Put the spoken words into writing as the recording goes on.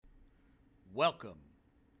Welcome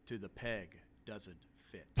to The Peg Doesn't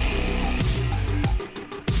Fit. The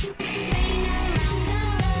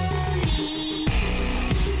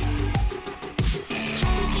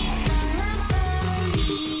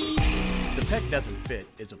Peg Doesn't Fit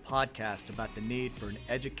is a podcast about the need for an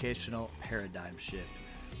educational paradigm shift.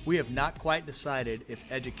 We have not quite decided if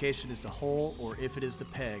education is the whole or if it is the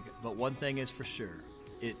peg, but one thing is for sure,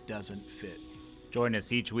 it doesn't fit. Join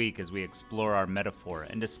us each week as we explore our metaphor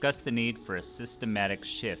and discuss the need for a systematic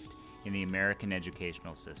shift in the American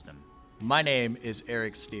educational system. My name is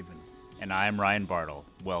Eric Stephen. And I am Ryan Bartle.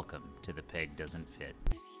 Welcome to The Peg Doesn't Fit.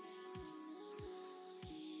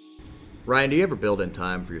 Ryan, do you ever build in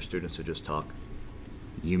time for your students to just talk?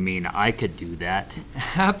 You mean I could do that?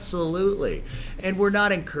 Absolutely. And we're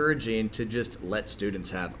not encouraging to just let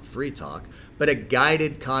students have free talk, but a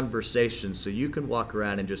guided conversation so you can walk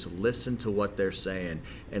around and just listen to what they're saying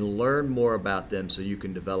and learn more about them so you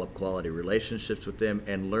can develop quality relationships with them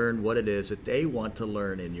and learn what it is that they want to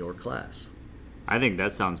learn in your class. I think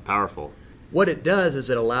that sounds powerful. What it does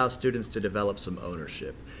is it allows students to develop some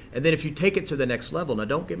ownership. And then if you take it to the next level, now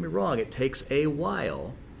don't get me wrong, it takes a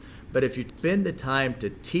while. But if you spend the time to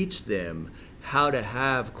teach them how to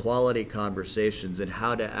have quality conversations and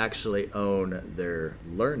how to actually own their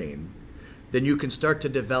learning, then you can start to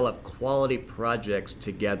develop quality projects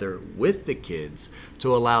together with the kids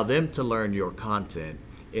to allow them to learn your content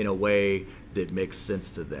in a way that makes sense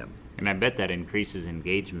to them. And I bet that increases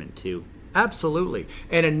engagement too. Absolutely.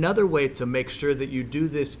 And another way to make sure that you do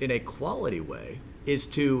this in a quality way is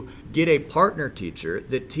to get a partner teacher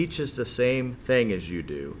that teaches the same thing as you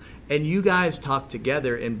do. And you guys talk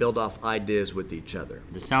together and build off ideas with each other.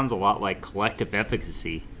 This sounds a lot like collective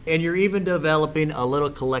efficacy. And you're even developing a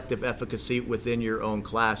little collective efficacy within your own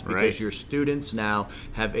class because Right. your students now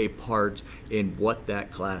have a part in what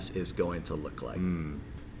that class is going to look like.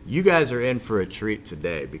 You guys are in for a treat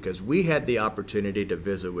today because we had the opportunity to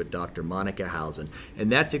visit with Dr. Monica Housen,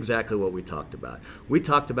 and that's exactly what we talked about. We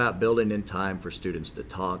talked about building in time for students to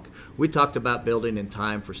talk. We talked about building in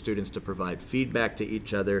time for students to provide feedback to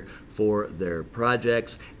each other for their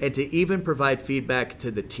projects and to even provide feedback to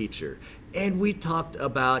the teacher. And we talked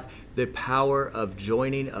about the power of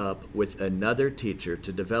joining up with another teacher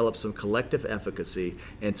to develop some collective efficacy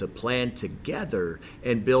and to plan together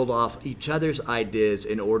and build off each other's ideas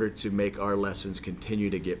in order to make our lessons continue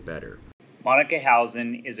to get better. Monica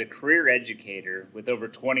Housen is a career educator with over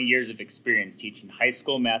 20 years of experience teaching high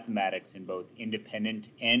school mathematics in both independent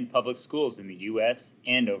and public schools in the U.S.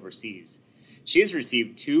 and overseas. She has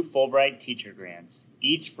received 2 Fulbright teacher grants,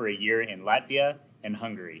 each for a year in Latvia and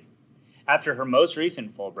Hungary. After her most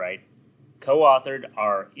recent Fulbright, co-authored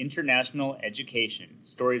our International Education,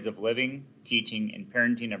 Stories of Living, Teaching, and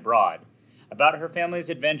Parenting Abroad, about her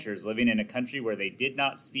family's adventures living in a country where they did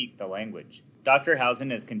not speak the language. Dr.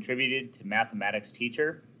 Housen has contributed to Mathematics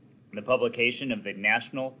Teacher, the publication of the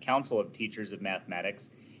National Council of Teachers of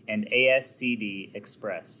Mathematics, and ASCD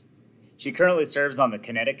Express. She currently serves on the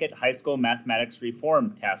Connecticut High School Mathematics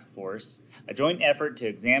Reform Task Force, a joint effort to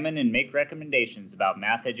examine and make recommendations about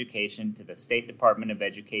math education to the State Department of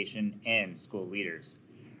Education and school leaders.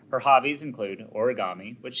 Her hobbies include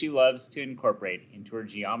origami, which she loves to incorporate into her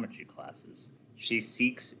geometry classes. She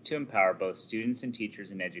seeks to empower both students and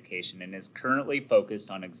teachers in education and is currently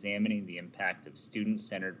focused on examining the impact of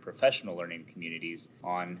student-centered professional learning communities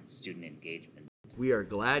on student engagement. We are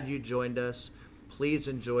glad you joined us. Please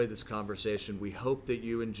enjoy this conversation. We hope that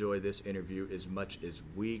you enjoy this interview as much as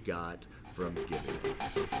we got from giving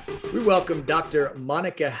it. We welcome Dr.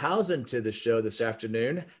 Monica Housen to the show this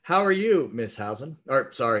afternoon. How are you, Miss Housen?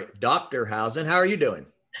 Dr. Housen. How are you doing?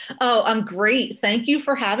 Oh, I'm great. Thank you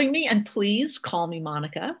for having me. And please call me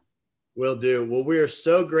Monica. Will do. Well, we are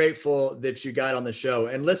so grateful that you got on the show.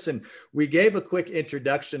 And listen, we gave a quick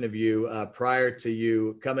introduction of you prior to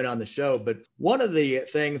you coming on the show. But one of the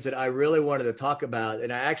things that I really wanted to talk about,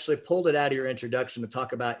 and I actually pulled it out of your introduction to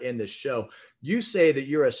talk about in this show, you say that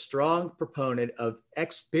you're a strong proponent of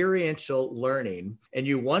experiential learning, and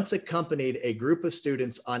you once accompanied a group of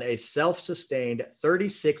students on a self-sustained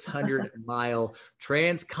 3,600-mile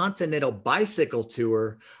transcontinental bicycle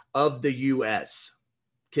tour of the U.S.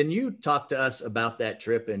 Can you talk to us about that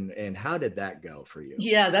trip and how did that go for you?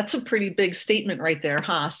 Yeah, that's a pretty big statement right there,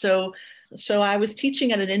 huh? So I was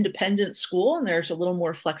teaching at an independent school, and there's a little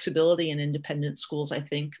more flexibility in independent schools, I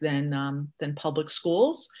think, than public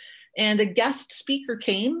schools. And a guest speaker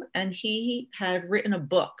came, and he had written a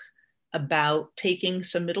book about taking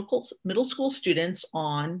some middle school students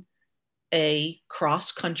on a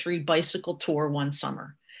cross-country bicycle tour one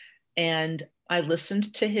summer. And I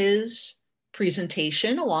listened to his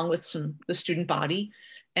presentation along with the student body.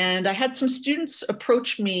 And I had some students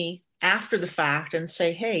approach me after the fact and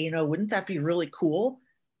say, hey, wouldn't that be really cool?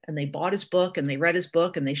 And they bought his book and they read his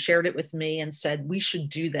book and they shared it with me and said, we should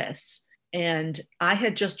do this. And I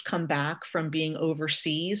had just come back from being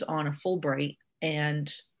overseas on a Fulbright,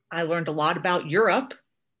 and I learned a lot about Europe,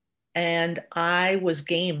 and I was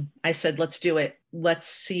game. I said, let's do it. Let's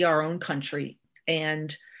see our own country.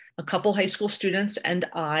 And a couple high school students and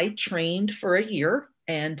I trained for a year,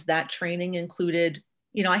 and that training included,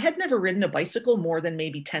 I had never ridden a bicycle more than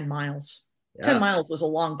maybe 10 miles. Yeah. 10 miles was a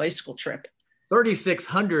long bicycle trip.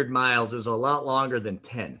 3,600 miles is a lot longer than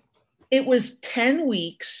 10. It was 10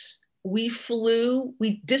 weeks. We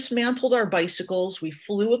dismantled our bicycles. We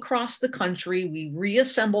flew across the country. We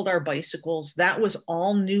reassembled our bicycles. That was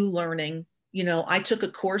all new learning. I took a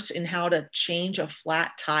course in how to change a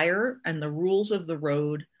flat tire and the rules of the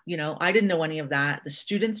road. I didn't know any of that. The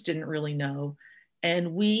students didn't really know.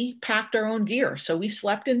 And we packed our own gear. So we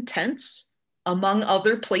slept in tents, among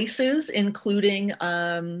other places, including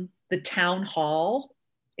the town hall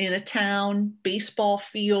in a town, baseball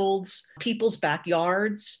fields, people's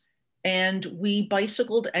backyards. And we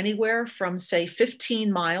bicycled anywhere from, say,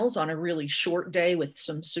 15 miles on a really short day with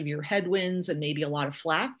some severe headwinds and maybe a lot of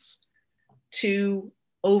flats, to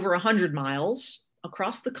over 100 miles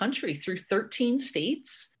across the country through 13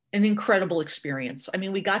 states. An incredible experience. I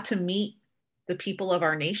mean, we got to meet the people of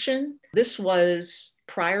our nation. This was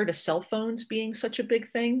prior to cell phones being such a big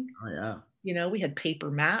thing. Oh, yeah. We had paper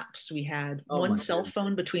maps. We had one cell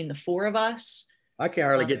phone between the four of us. I can't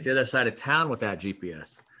hardly get to the other side of town without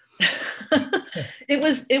GPS.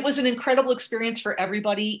 It was an incredible experience for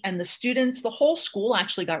everybody. And the students, the whole school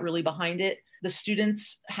actually got really behind it. The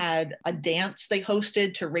students had a dance they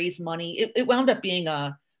hosted to raise money. It wound up being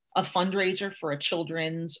a fundraiser for a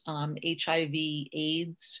children's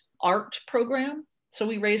HIV/AIDS art program. So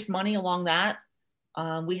we raised money along that.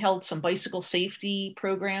 We held some bicycle safety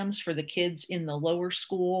programs for the kids in the lower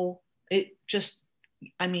school. It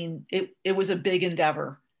was a big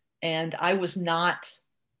endeavor. And I was not,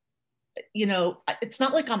 it's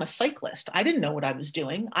not like I'm a cyclist. I didn't know what I was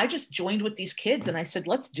doing. I just joined with these kids and I said,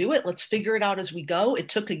 let's do it. Let's figure it out as we go. It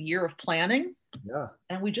took a year of planning. Yeah.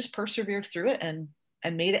 And we just persevered through it and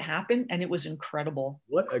made it happen. And it was incredible.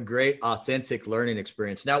 What a great, authentic learning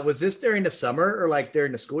experience. Now, was this during the summer or like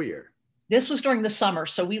during the school year? This was during the summer.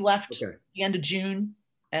 So we left the end of June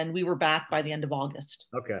and we were back by the end of August.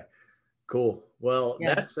 Okay, cool. Well,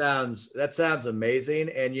 yeah. That sounds amazing.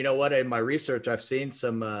 And you know what? In my research, I've seen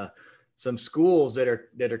some schools that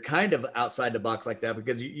are kind of outside the box like that,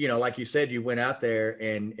 because, like you said, you went out there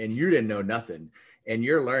and you didn't know nothing. And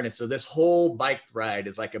you're learning. So this whole bike ride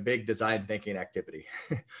is like a big design thinking activity.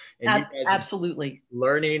 And absolutely.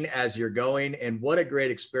 Learning as you're going. And what a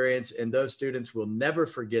great experience. And those students will never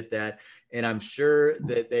forget that. And I'm sure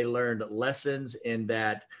that they learned lessons in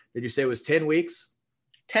that. Did you say it was 10 weeks?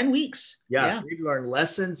 10 weeks. Yeah. You learned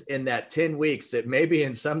lessons in that 10 weeks that maybe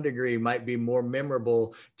in some degree might be more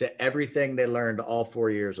memorable to everything they learned all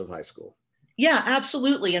 4 years of high school. Yeah,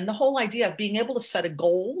 absolutely. And the whole idea of being able to set a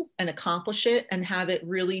goal and accomplish it and have it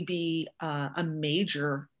really be a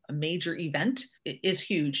major event is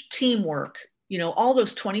huge. Teamwork, all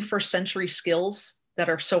those 21st century skills that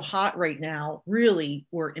are so hot right now really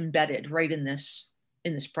were embedded right in this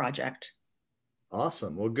project.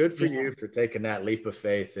 Awesome. Well, good for you for taking that leap of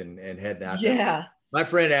faith and heading out. Yeah. My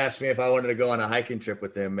friend asked me if I wanted to go on a hiking trip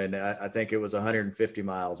with him, and I think it was 150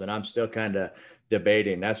 miles, and I'm still kind of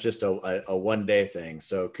debating. That's just a one-day thing.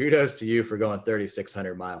 So kudos to you for going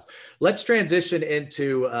 3,600 miles. Let's transition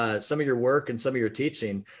into some of your work and some of your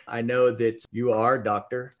teaching. I know that you are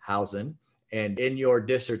Dr. Housen, and in your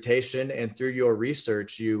dissertation and through your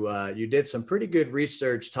research, you did some pretty good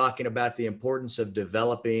research talking about the importance of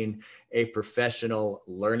developing a professional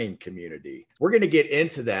learning community. We're going to get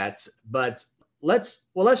into that, but let's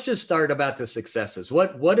just start about the successes.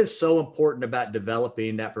 What is so important about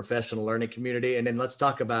developing that professional learning community? And then let's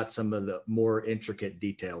talk about some of the more intricate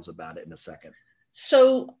details about it in a second.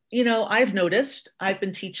 So, I've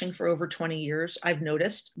been teaching for over 20 years. I've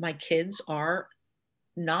noticed my kids are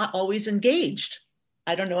not always engaged.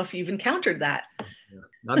 I don't know if you've encountered that. Yeah.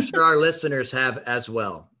 I'm sure our listeners have as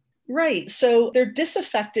well. Right. So they're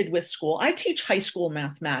disaffected with school. I teach high school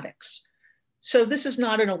mathematics. So this is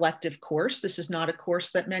not an elective course. This is not a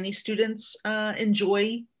course that many students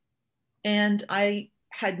enjoy. And I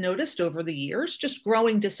had noticed over the years just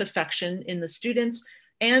growing disaffection in the students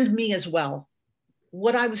and me as well.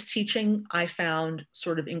 What I was teaching, I found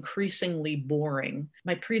sort of increasingly boring.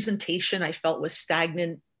 My presentation, I felt, was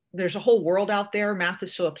stagnant. There's a whole world out there. Math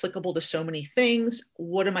is so applicable to so many things.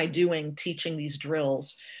 What am I doing teaching these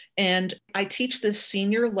drills? And I teach this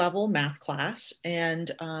senior level math class,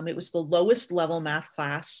 and it was the lowest level math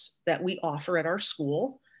class that we offer at our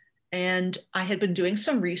school. And I had been doing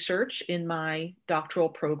some research in my doctoral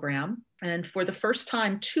program. And for the first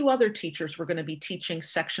time, two other teachers were going to be teaching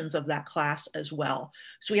sections of that class as well.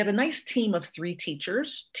 So we had a nice team of three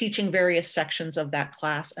teachers teaching various sections of that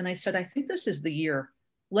class. And I said, I think this is the year.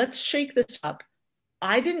 Let's shake this up.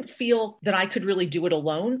 I didn't feel that I could really do it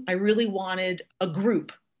alone. I really wanted a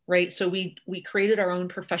group, right? So we created our own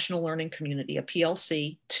professional learning community, a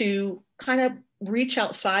PLC, to kind of reach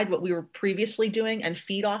outside what we were previously doing and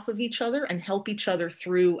feed off of each other and help each other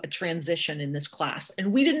through a transition in this class.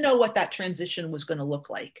 And we didn't know what that transition was going to look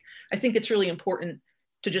like. I think it's really important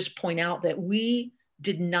to just point out that we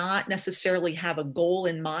did not necessarily have a goal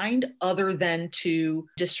in mind other than to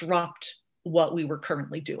disrupt what we were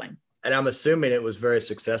currently doing. And I'm assuming it was very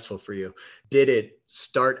successful for you. Did it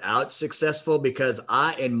start out successful? Because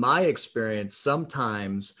in my experience,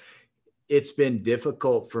 sometimes it's been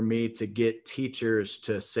difficult for me to get teachers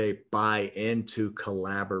to say buy into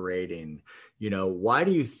collaborating. Why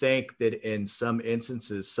do you think that in some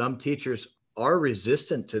instances, some teachers are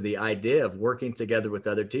resistant to the idea of working together with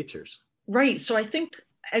other teachers? Right. So I think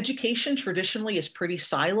education traditionally is pretty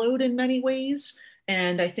siloed in many ways.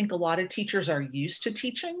 And I think a lot of teachers are used to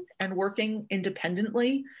teaching and working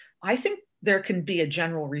independently. I think there can be a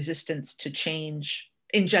general resistance to change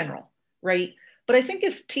in general, right? But I think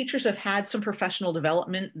if teachers have had some professional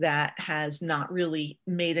development that has not really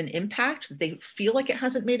made an impact, that they feel like it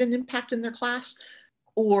hasn't made an impact in their class,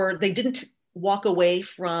 or they didn't walk away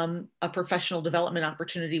from a professional development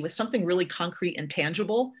opportunity with something really concrete and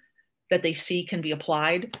tangible that they see can be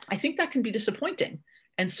applied, I think that can be disappointing.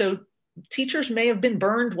 And so teachers may have been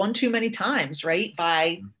burned one too many times, right?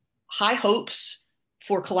 By high hopes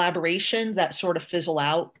for collaboration that sort of fizzle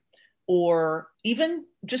out, or even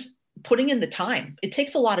just putting in the time. It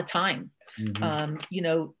takes a lot of time.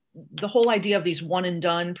 The whole idea of these one and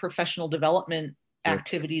done professional development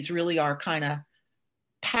activities really are kind of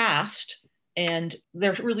past, and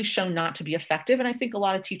they're really shown not to be effective. And I think a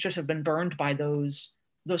lot of teachers have been burned by those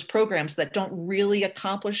programs that don't really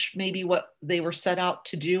accomplish maybe what they were set out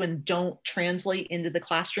to do and don't translate into the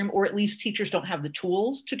classroom, or at least teachers don't have the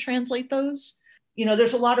tools to translate those.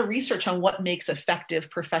 There's a lot of research on what makes effective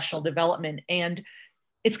professional development. And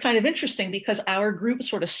it's kind of interesting because our group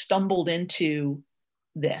sort of stumbled into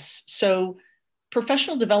this. So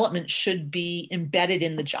professional development should be embedded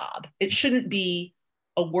in the job. It shouldn't be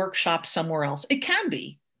a workshop somewhere else. It can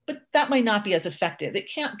be, but that might not be as effective.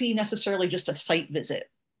 It can't be necessarily just a site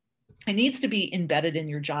visit. It needs to be embedded in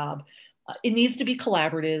your job. It needs to be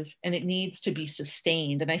collaborative, and it needs to be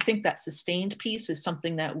sustained. And I think that sustained piece is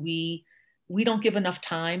something that we don't give enough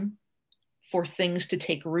time for things to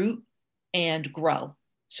take root and grow.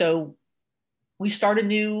 So we start a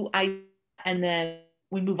new idea and then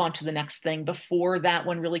we move on to the next thing before that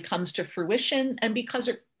one really comes to fruition, and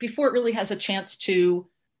before it really has a chance to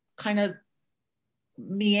kind of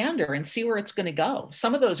meander and see where it's going to go.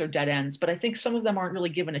 Some of those are dead ends, but I think some of them aren't really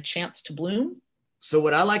given a chance to bloom. So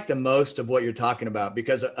what I like the most of what you're talking about,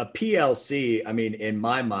 because a PLC, I mean, in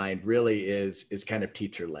my mind, really is kind of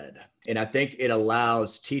teacher led. And I think it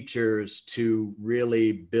allows teachers to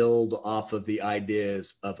really build off of the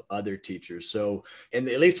ideas of other teachers. So, and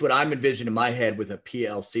at least what I'm envisioning in my head with a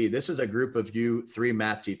PLC, this is a group of you three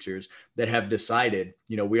math teachers that have decided,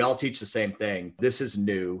 we all teach the same thing. This is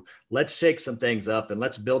new. Let's shake some things up and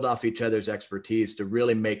let's build off each other's expertise to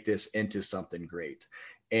really make this into something great.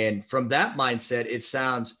 And from that mindset, it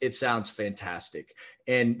sounds fantastic.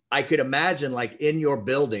 And I could imagine, like in your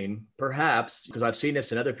building, perhaps, because I've seen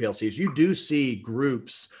this in other PLCs, you do see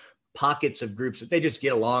groups, pockets of groups that they just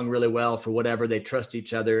get along really well for whatever. They trust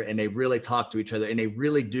each other and they really talk to each other and they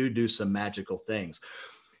really do some magical things.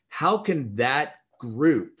 How can that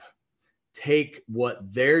group take what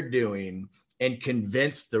they're doing and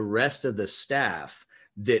convince the rest of the staff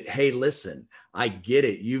that, hey, listen, I get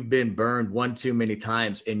it. You've been burned one too many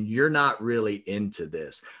times and you're not really into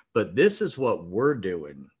this, but this is what we're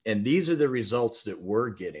doing. And these are the results that we're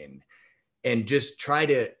getting. And just try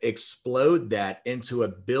to explode that into a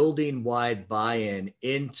building wide buy-in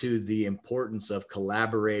into the importance of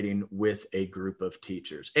collaborating with a group of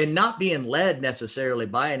teachers and not being led necessarily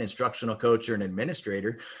by an instructional coach or an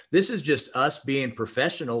administrator. This is just us being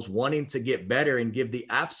professionals wanting to get better and give the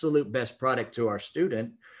absolute best product to our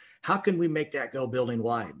student. How can we make that go building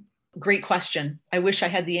wide? Great question. I wish I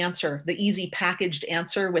had the answer, the easy packaged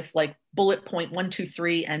answer with like bullet point 1, 2,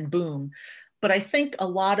 3 and boom. But I think a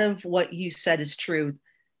lot of what you said is true.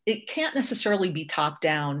 it can't necessarily be top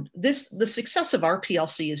down. The success of our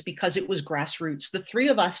PLC is because it was grassroots. The three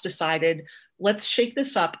of us decided, let's shake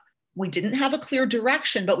this up. We didn't have a clear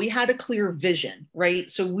direction, but we had a clear vision, right?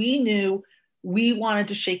 So we knew we wanted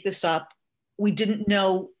to shake this up. We didn't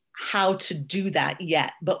know how to do that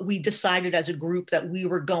yet, but we decided as a group that we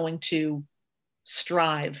were going to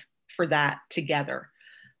strive for that together.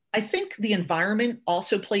 I think the environment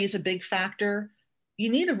also plays a big factor. You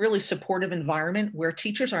need a really supportive environment where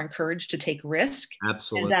teachers are encouraged to take risk.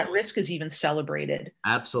 Absolutely. And that risk is even celebrated.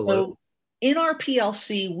 Absolutely. So in our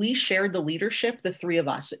PLC, we shared the leadership, the three of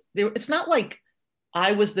us. It's not like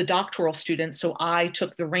I was the doctoral student, so I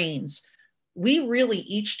took the reins. We really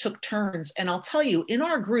each took turns. And I'll tell you, in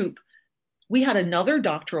our group, we had another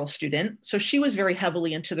doctoral student. So she was very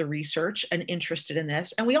heavily into the research and interested in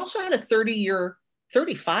this. And we also had a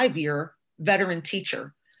 35-year veteran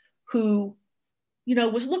teacher who,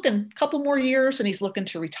 was looking a couple more years and he's looking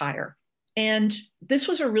to retire. And this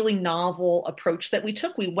was a really novel approach that we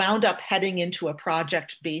took. We wound up heading into a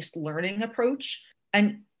project-based learning approach.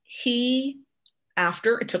 And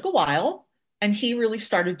after it took a while, and he really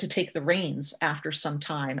started to take the reins after some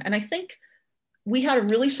time. And I think we had a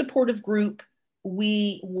really supportive group.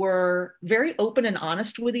 We were very open and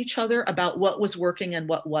honest with each other about what was working and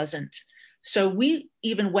what wasn't. So we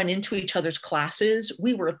even went into each other's classes.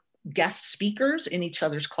 We were guest speakers in each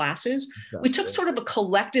other's classes. We took sort of a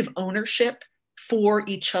collective ownership for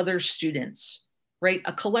each other's students, right?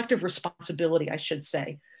 A collective responsibility, I should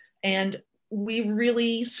say. And we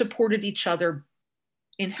really supported each other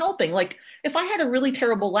in helping. Like if I had a really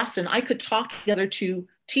terrible lesson, I could talk to the other two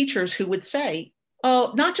teachers who would say,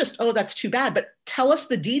 oh, not just, oh, that's too bad, but tell us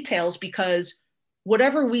the details, because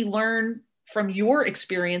whatever we learn from your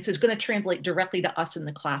experience is going to translate directly to us in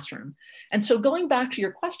the classroom. And so going back to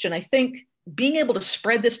your question, I think being able to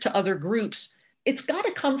spread this to other groups, it's got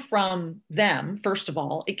to come from them, first of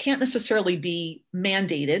all. It can't necessarily be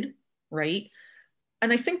mandated, right?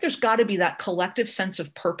 And I think there's got to be that collective sense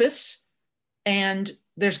of purpose, and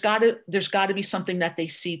there's got to be something that they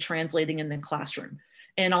see translating in the classroom.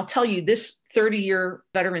 And I'll tell you, this 30-year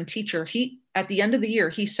veteran teacher, at the end of the year,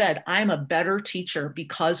 he said, I'm a better teacher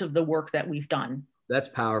because of the work that we've done. That's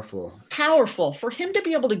powerful. Powerful for him to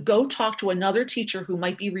be able to go talk to another teacher who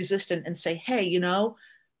might be resistant and say, hey,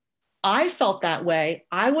 I felt that way.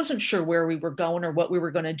 I wasn't sure where we were going or what we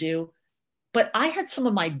were going to do, but I had some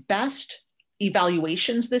of my best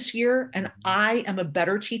evaluations this year, and I am a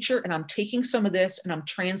better teacher, and I'm taking some of this and I'm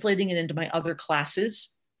translating it into my other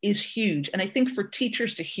classes, is huge. And I think for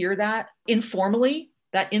teachers to hear that informally,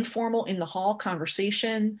 that informal in the hall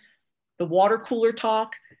conversation, the water cooler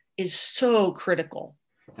talk, is so critical.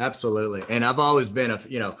 Absolutely. And I've always been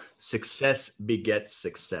success begets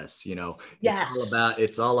success. Yes.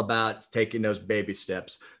 It's all about taking those baby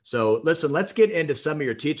steps. So listen, let's get into some of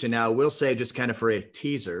your teaching now. We'll say, just kind of for a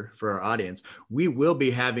teaser for our audience, we will be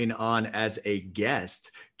having on as a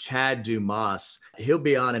guest Chad Dumas. He'll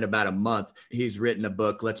be on in about a month. He's written a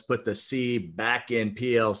book, Let's Put the C Back in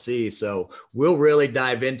PLC. So we'll really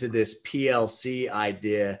dive into this PLC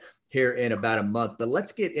idea here in about a month, but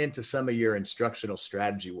let's get into some of your instructional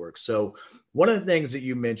strategy work. So one of the things that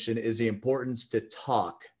you mentioned is the importance to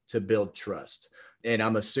talk to build trust. And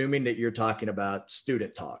I'm assuming that you're talking about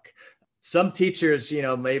student talk. Some teachers,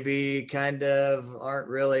 maybe kind of aren't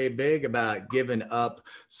really big about giving up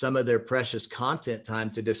some of their precious content time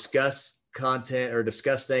to discuss content or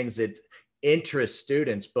discuss things that interest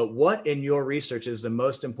students. But what in your research is the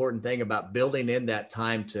most important thing about building in that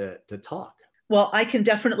time to talk? Well, I can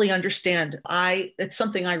definitely understand. It's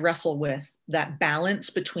something I wrestle with, that balance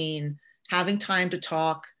between having time to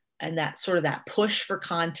talk and that sort of that push for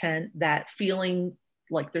content, that feeling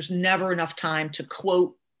like there's never enough time to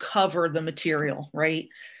quote, cover the material, right?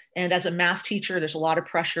 And as a math teacher, there's a lot of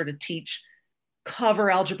pressure to teach, cover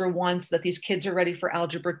Algebra 1 so that these kids are ready for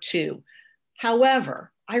Algebra 2.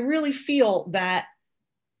 However, I really feel that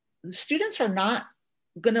the students are not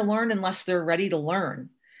going to learn unless they're ready to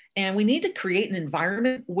learn. And we need to create an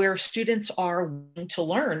environment where students are willing to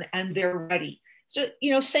learn and they're ready. So,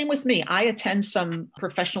 same with me. I attend some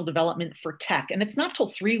professional development for tech, and it's not till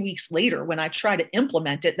 3 weeks later when I try to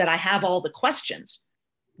implement it that I have all the questions.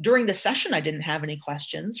 During the session, I didn't have any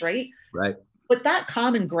questions, right? Right. But that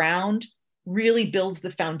common ground really builds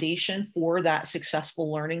the foundation for that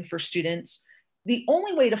successful learning for students. The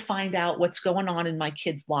only way to find out what's going on in my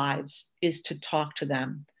kids' lives is to talk to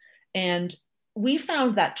them. And we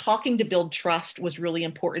found that talking to build trust was really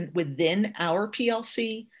important within our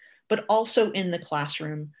PLC, but also in the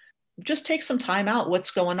classroom. Just take some time out.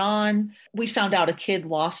 What's going on? We found out a kid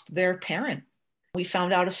lost their parent. We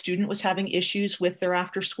found out a student was having issues with their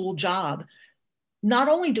after school job. Not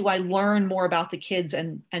only do I learn more about the kids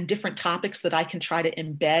and different topics that I can try to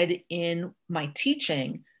embed in my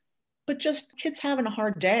teaching, but just kids having a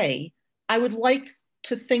hard day, I would like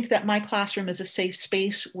to think that my classroom is a safe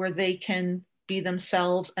space where they can be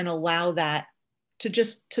themselves and allow that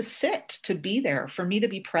to sit, to be there, for me to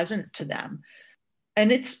be present to them.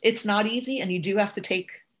 And it's not easy, and you do have to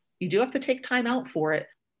take time out for it.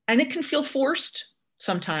 And it can feel forced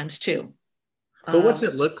sometimes too. But what's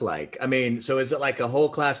it look like? I mean, so is it like a whole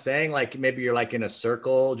class thing? Like maybe you're like in a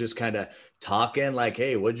circle, just kind of talking like,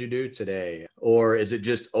 hey, what'd you do today? Or is it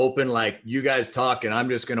just open, like you guys talk and I'm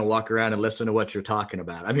just going to walk around and listen to what you're talking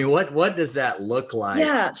about? I mean, what does that look like?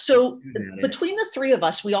 Yeah. So between the three of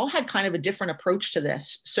us, we all had kind of a different approach to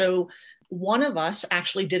this. So one of us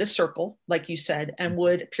actually did a circle, like you said, and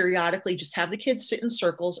would periodically just have the kids sit in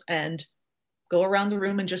circles and go around the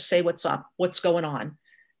room and just say, what's up, what's going on.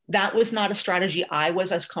 That was not a strategy I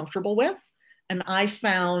was as comfortable with. And I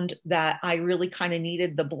found that I really kind of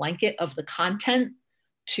needed the blanket of the content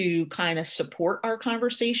to kind of support our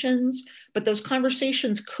conversations. But those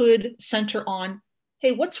conversations could center on,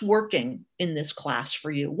 hey, what's working in this class for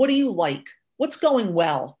you? What do you like? What's going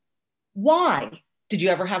well? Why? Did you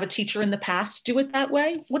ever have a teacher in the past do it that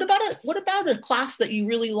way? What about a class that you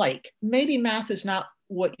really like? Maybe math is not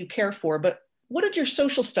what you care for, but what did your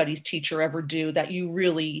social studies teacher ever do that you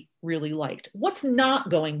really, really liked? What's not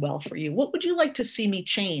going well for you? What would you like to see me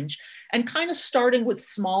change? And kind of starting with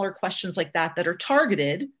smaller questions like that are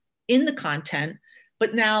targeted in the content,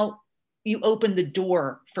 but now you open the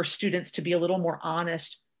door for students to be a little more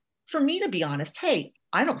honest. For me to be honest, hey,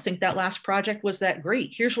 I don't think that last project was that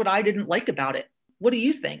great. Here's what I didn't like about it. What do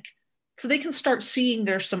you think? So they can start seeing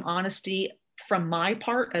there's some honesty from my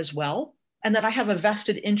part as well, and that I have a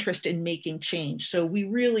vested interest in making change. So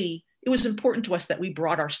it was important to us that we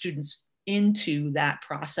brought our students into that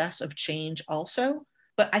process of change also.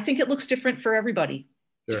 But I think it looks different for everybody.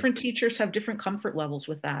 Sure. Different teachers have different comfort levels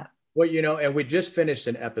with that. Well, and we just finished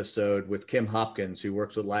an episode with Kim Hopkins, who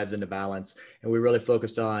works with Lives into Balance, and we really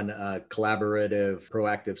focused on collaborative,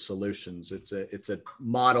 proactive solutions. It's a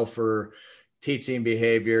model for teaching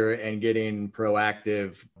behavior and getting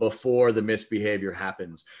proactive before the misbehavior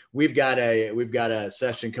happens. We've got a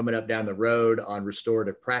session coming up down the road on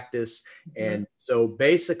restorative practice. Mm-hmm. And so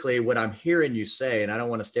basically what I'm hearing you say, and I don't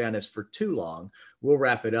want to stay on this for too long, we'll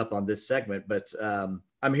wrap it up on this segment, but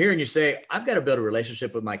I'm hearing you say, I've got to build a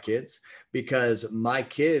relationship with my kids, because my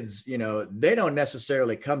kids, they don't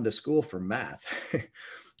necessarily come to school for math.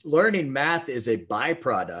 Learning math is a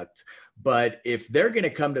byproduct. But if they're going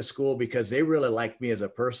to come to school because they really like me as a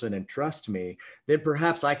person and trust me, then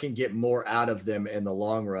perhaps I can get more out of them in the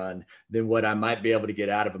long run than what I might be able to get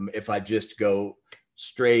out of them if I just go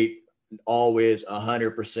straight, always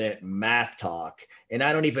 100% math talk, and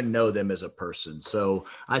I don't even know them as a person. So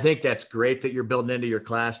I think that's great that you're building into your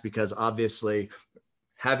class, because obviously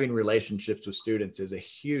having relationships with students is a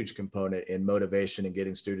huge component in motivation and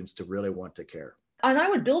getting students to really want to care. And I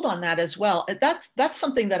would build on that as well. That's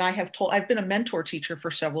something that I've been a mentor teacher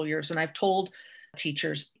for several years, and I've told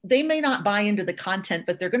teachers, they may not buy into the content,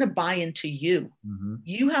 but they're going to buy into you. Mm-hmm.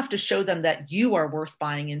 You have to show them that you are worth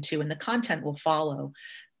buying into, and the content will follow.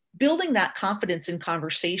 Building that confidence in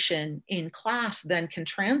conversation in class then can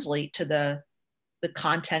translate to the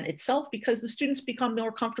content itself, because the students become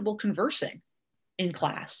more comfortable conversing in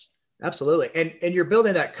class. Absolutely. And you're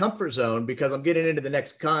building that comfort zone, because I'm getting into the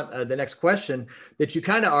next question that you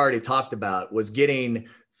kind of already talked about, was getting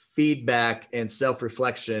feedback and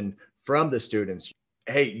self-reflection from the students.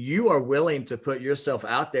 Hey, you are willing to put yourself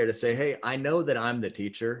out there to say, hey, I know that I'm the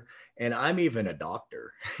teacher and I'm even a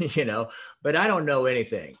doctor, but I don't know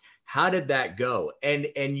anything. How did that go? And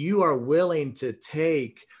you are willing to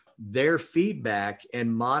take their feedback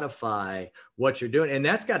and modify what you're doing. And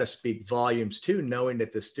that's got to speak volumes too, knowing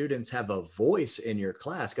that the students have a voice in your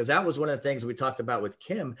class. Because that was one of the things we talked about with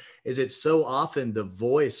Kim, is it's so often the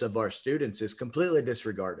voice of our students is completely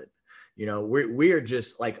disregarded. We are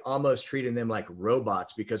just like almost treating them like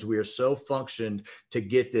robots, because we are so functioned to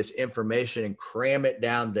get this information and cram it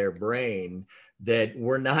down their brain that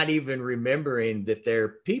we're not even remembering that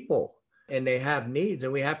they're people and they have needs,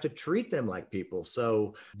 and we have to treat them like people.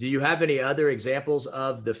 So do you have any other examples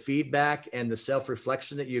of the feedback and the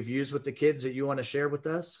self-reflection that you've used with the kids that you want to share with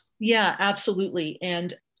us? Yeah, absolutely.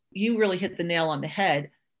 And you really hit the nail on the head.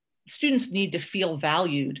 Students need to feel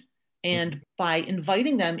valued. And by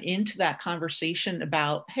inviting them into that conversation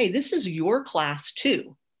about, hey, this is your class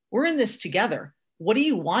too. We're in this together. What do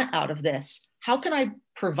you want out of this? How can I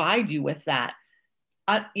provide you with that?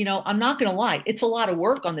 I'm not going to lie. It's a lot of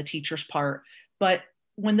work on the teacher's part, But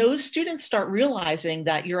when those students start realizing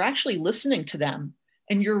that you're actually listening to them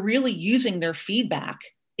and you're really using their feedback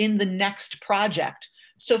in the next project.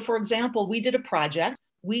 So for example, we did a project.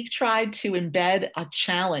 We tried to embed a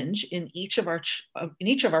challenge in each of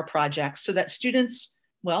our projects so that students,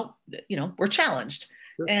 well, were challenged.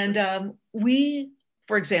 Sure. And we,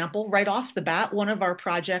 for example, right off the bat, one of our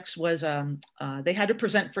projects was they had to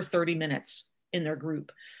present for 30 minutes in their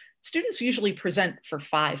group. Students usually present for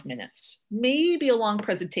 5 minutes. Maybe a long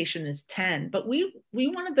presentation is 10, but we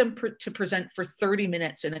wanted them to present for 30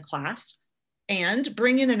 minutes in a class and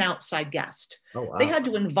bring in an outside guest. Oh, wow. They had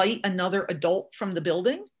to invite another adult from the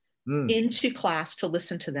building into class to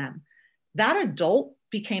listen to them. That adult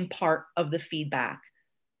became part of the feedback.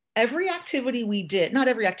 Every activity we did, not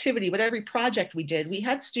every activity, but every project we did, we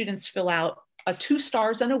had students fill out a 2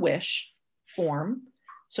 stars and a wish form.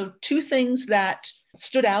 So 2 things that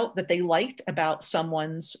stood out that they liked about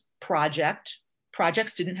someone's project.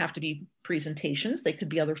 Projects didn't have to be presentations, they could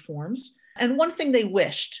be other forms. And 1 thing they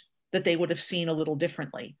wished that they would have seen a little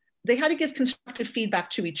differently. They had to give constructive feedback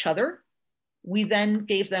to each other. We then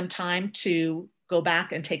gave them time to go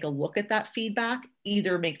back and take a look at that feedback,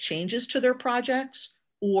 either make changes to their projects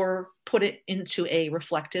or put it into a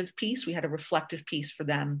reflective piece. We had a reflective piece for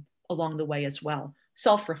them along the way as well.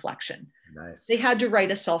 Self-reflection. Nice. They had to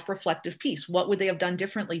write a self-reflective piece. What would they have done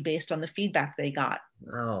differently based on the feedback they got?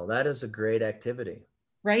 Oh, that is a great activity.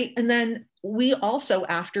 Right. And then we also,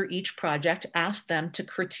 after each project, asked them to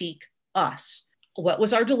critique us. What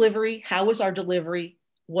was our delivery? How was our delivery?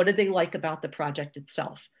 What did they like about the project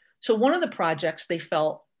itself? So one of the projects, they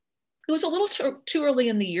felt it was a little too early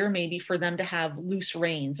in the year maybe for them to have loose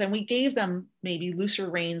reins. And we gave them maybe looser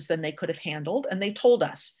reins than they could have handled. And they told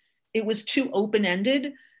us it was too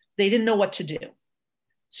open-ended. They didn't know what to do.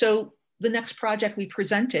 So the next project we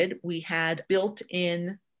presented, we had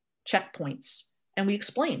built-in checkpoints. And we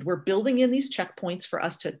explained, we're building in these checkpoints for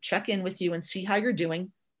us to check in with you and see how you're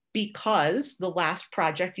doing because the last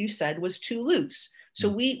project you said was too loose. So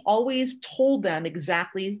we always told them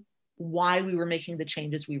exactly why we were making the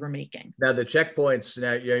changes we were making. Now the checkpoints,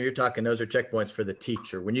 now you're talking, those are checkpoints for the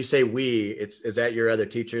teacher. When you say we, is that your other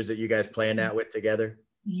teachers that you guys plan that with together?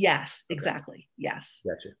 Yes, exactly. Okay. Yes.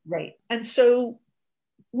 Gotcha. Right. And so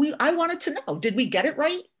I wanted to know, did we get it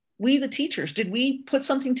right? We, the teachers, did we put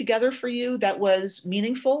something together for you that was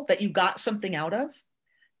meaningful, that you got something out of?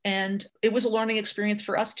 And it was a learning experience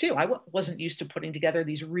for us too. I wasn't used to putting together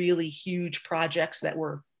these really huge projects that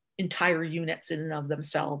were entire units in and of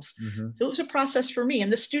themselves. Mm-hmm. So it was a process for me,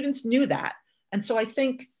 and the students knew that. And so I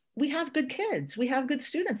think we have good kids, we have good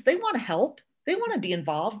students. They want to help, they want to be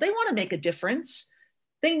involved, they want to make a difference.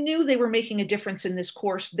 They knew they were making a difference in this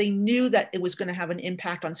course. They knew that it was going to have an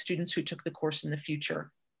impact on students who took the course in the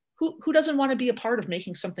future. Who doesn't want to be a part of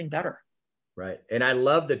making something better? Right. And I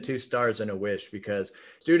love the 2 stars and a wish, because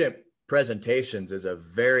student presentations is a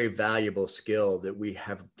very valuable skill that we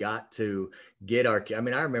have got to get our, I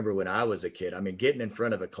remember when I was a kid, getting in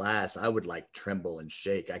front of a class, I would like tremble and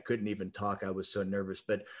shake. I couldn't even talk. I was so nervous,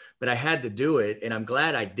 but I had to do it. And I'm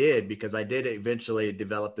glad I did, because I did eventually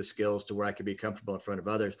develop the skills to where I could be comfortable in front of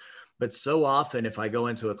others. But so often if I go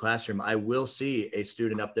into a classroom, I will see a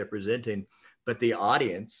student up there presenting, but the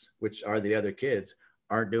audience, which are the other kids,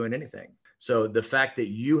 aren't doing anything. So the fact that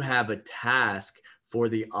you have a task for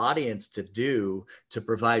the audience to do, to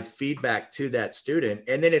provide feedback to that student.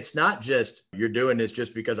 And then it's not just, you're doing this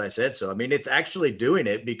just because I said so. It's actually doing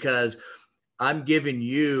it because I'm giving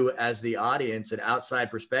you as the audience an outside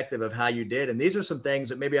perspective of how you did. And these are some things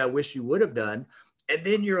that maybe I wish you would have done. And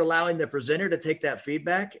then you're allowing the presenter to take that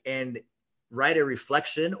feedback and write a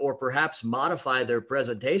reflection, or perhaps modify their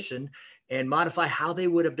presentation and modify how they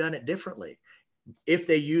would have done it differently if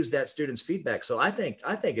they use that student's feedback. So I think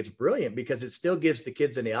it's brilliant, because it still gives the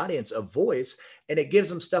kids in the audience a voice, and it gives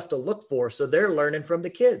them stuff to look for. So they're learning from the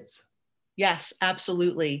kids. Yes,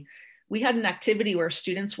 absolutely. We had an activity where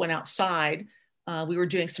students went outside. We were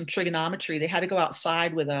doing some trigonometry. They had to go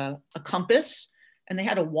outside with a compass, and they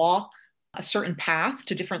had to walk a certain path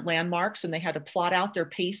to different landmarks, and they had to plot out their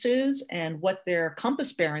paces and what their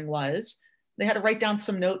compass bearing was. They had to write down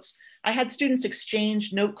some notes. I had students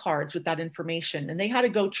exchange note cards with that information, and they had to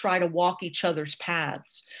go try to walk each other's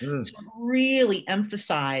paths. So it really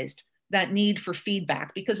emphasized that need for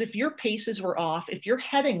feedback, because if your paces were off, if your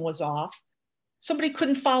heading was off, somebody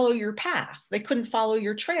couldn't follow your path. They couldn't follow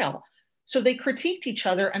your trail. So they critiqued each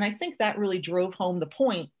other. And I think that really drove home the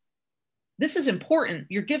point. This is important.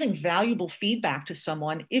 You're giving valuable feedback to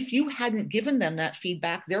someone. If you hadn't given them that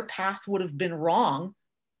feedback, their path would have been wrong.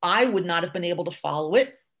 I would not have been able to follow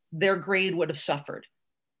it. Their grade would have suffered,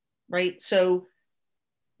 right? So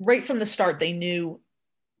right from the start, they knew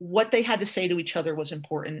what they had to say to each other was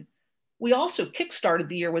important. We also kickstarted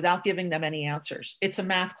the year without giving them any answers. It's a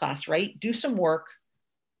math class, right? Do some work.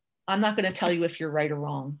 I'm not going to tell you if you're right or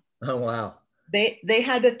wrong. Oh, wow. They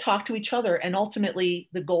had to talk to each other. And ultimately,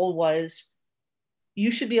 the goal was you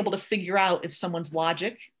should be able to figure out if someone's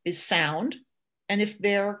logic is sound and if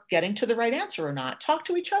they're getting to the right answer or not. Talk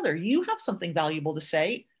to each other. You have something valuable to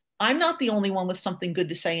say. I'm not the only one with something good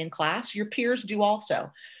to say in class. Your peers do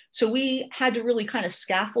also. So we had to really kind of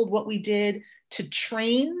scaffold what we did to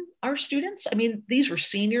train our students. I mean, these were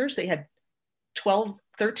seniors. They had 12,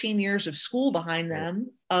 13 years of school behind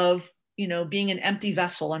them of, being an empty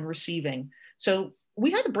vessel and receiving. So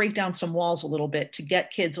we had to break down some walls a little bit to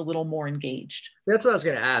get kids a little more engaged. That's what I was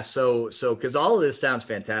going to ask. So, because all of this sounds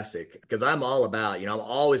fantastic, because I'm all about, I'm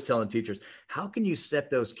always telling teachers, how can you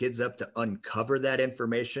set those kids up to uncover that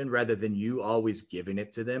information rather than you always giving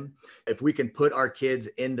it to them? If we can put our kids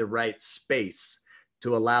in the right space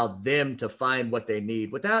to allow them to find what they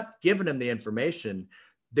need without giving them the information,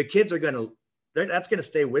 the kids are that's going to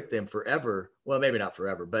stay with them forever. Well, maybe not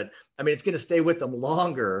forever, but I mean, it's going to stay with them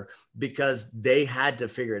longer because they had to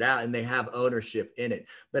figure it out and they have ownership in it.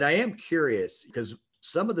 But I am curious because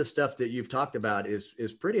some of the stuff that you've talked about is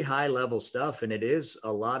pretty high level stuff, and it is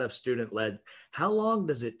a lot of student led. How long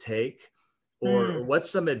does it take, or what's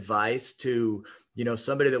some advice to,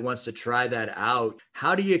 somebody that wants to try that out?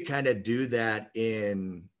 How do you kind of do that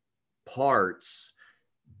in parts,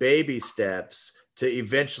 baby steps, to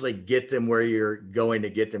eventually get them where you're going to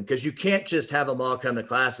get them? Because you can't just have them all come to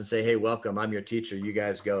class and say, hey, welcome, I'm your teacher, you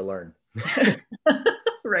guys go learn.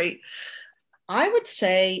 Right. I would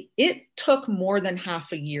say it took more than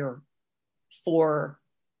half a year for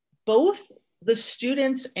both the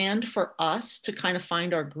students and for us to kind of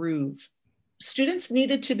find our groove. Students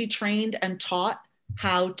needed to be trained and taught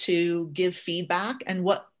how to give feedback and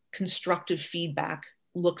what constructive feedback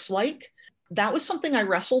looks like. That was something I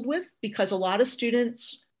wrestled with because a lot of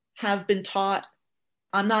students have been taught,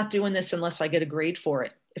 I'm not doing this unless I get a grade for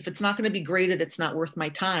it. If it's not going to be graded, it's not worth my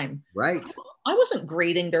time. Right. I wasn't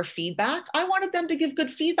grading their feedback. I wanted them to give good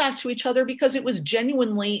feedback to each other because it was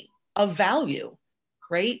genuinely of value,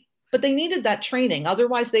 right? But they needed that training.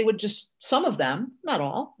 Otherwise, they would just, some of them, not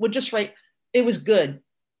all, would just write, it was good.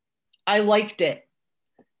 I liked it.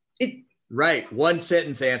 Right. One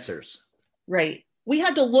sentence answers. Right. We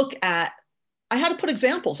had to look at, I had to put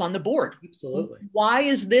examples on the board. Absolutely. Why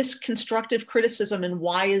is this constructive criticism and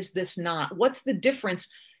why is this not? What's the difference?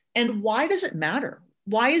 And why does it matter?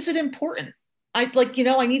 Why is it important? I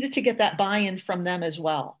needed to get that buy-in from them as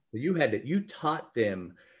well. You taught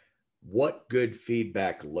them what good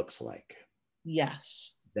feedback looks like.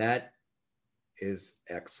 Yes. That is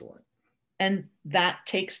excellent. And that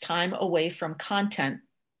takes time away from content,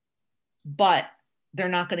 but they're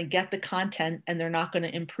not going to get the content and they're not going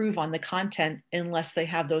to improve on the content unless they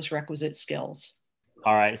have those requisite skills.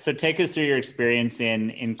 All right. So take us through your experience in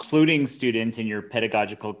including students in your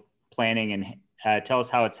pedagogical planning and tell us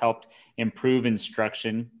how it's helped improve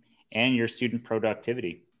instruction and your student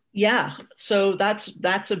productivity. Yeah. So that's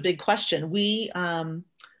a big question.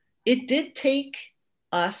 It did take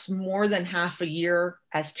us more than half a year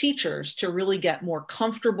as teachers to really get more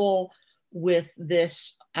comfortable with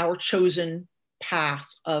this, our chosen path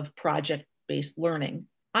of project-based learning.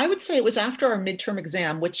 I would say it was after our midterm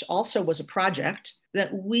exam, which also was a project,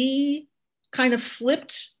 that we kind of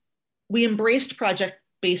flipped. We embraced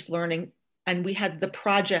project-based learning and we had the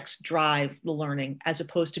projects drive the learning as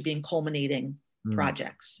opposed to being culminating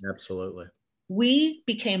projects. Absolutely. We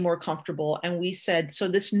became more comfortable and we said, so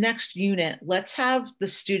this next unit, let's have the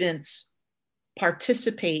students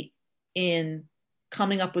participate in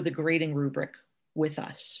coming up with a grading rubric with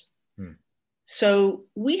us. So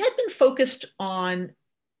we had been focused on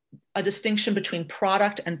a distinction between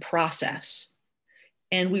product and process.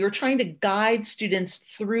 And we were trying to guide students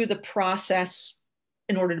through the process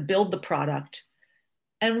in order to build the product.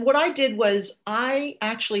 And what I did was I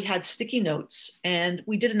actually had sticky notes and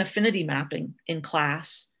we did an affinity mapping in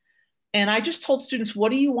class. And I just told students,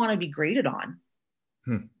 what do you want to be graded on?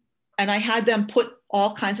 And I had them put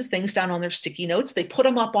all kinds of things down on their sticky notes. They put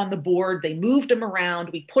them up on the board. They moved them around.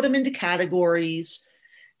 We put them into categories.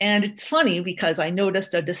 And it's funny because I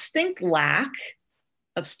noticed a distinct lack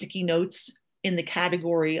of sticky notes in the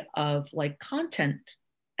category of like content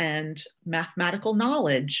and mathematical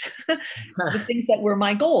knowledge, the things that were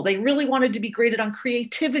my goal. They really wanted to be graded on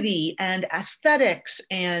creativity and aesthetics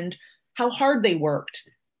and how hard they worked,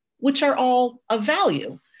 which are all of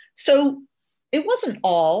value. So it wasn't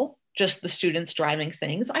all just the students driving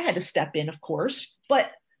things. I had to step in, of course, but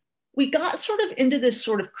we got sort of into this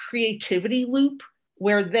sort of creativity loop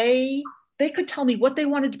where they could tell me what they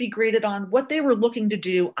wanted to be graded on, what they were looking to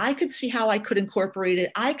do. I could see how I could incorporate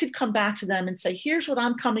it. I could come back to them and say, here's what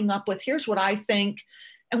I'm coming up with. Here's what I think.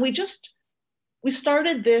 And we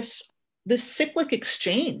started this cyclic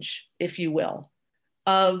exchange, if you will,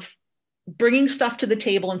 of bringing stuff to the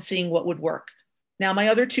table and seeing what would work. Now, my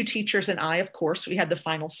other two teachers and I, of course, we had the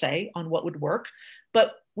final say on what would work,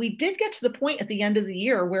 but we did get to the point at the end of the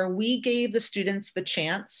year where we gave the students the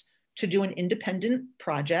chance to do an independent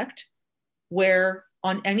project where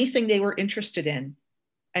on anything they were interested in,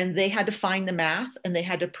 and they had to find the math and they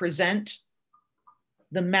had to present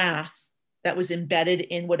the math that was embedded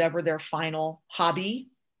in whatever their final hobby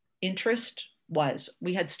interest was.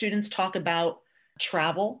 We had students talk about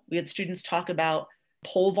travel. We had students talk about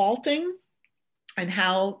pole vaulting and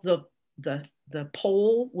how the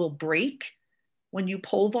pole will break when you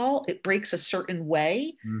pole vault. It breaks a certain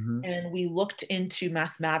way. Mm-hmm. And we looked into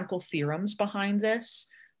mathematical theorems behind this.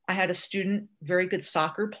 I had a student, very good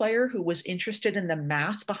soccer player, who was interested in the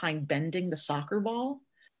math behind bending the soccer ball.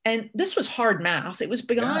 And this was hard math. It was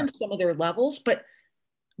beyond some of their levels, but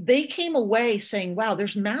they came away saying, wow,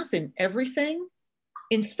 there's math in everything,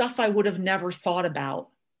 in stuff I would have never thought about.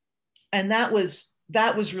 And that was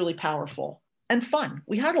really powerful and fun.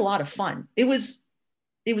 We had a lot of fun. It was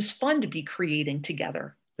fun to be creating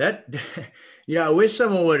together. That, I wish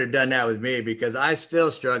someone would have done that with me, because I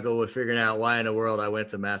still struggle with figuring out why in the world I went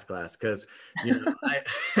to math class. Because,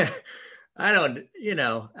 I don't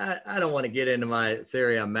want to get into my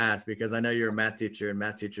theory on math, because I know you're a math teacher and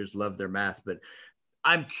math teachers love their math. But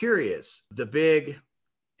I'm curious, and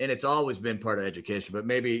it's always been part of education, but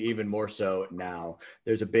maybe even more so now,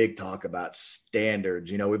 there's a big talk about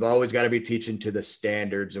standards. We've always got to be teaching to the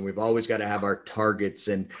standards, and we've always got to have our targets.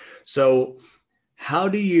 And so how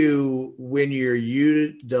do you, when you're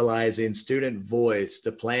utilizing student voice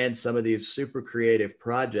to plan some of these super creative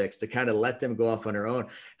projects to kind of let them go off on their own,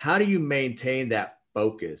 how do you maintain that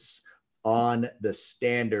focus on the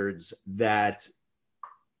standards that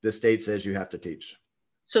the state says you have to teach?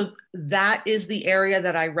 So that is the area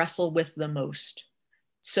that I wrestle with the most.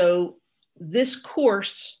 So this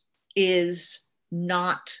course is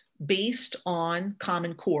not based on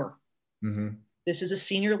Common Core. Mm-hmm. This is a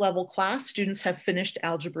senior level class. Students have finished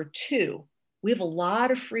Algebra 2. We have a lot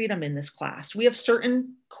of freedom in this class. We have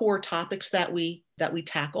certain core topics that we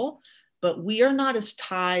tackle, but we are not as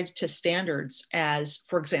tied to standards as,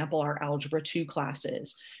 for example, our Algebra 2 class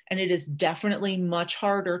is. And it is definitely much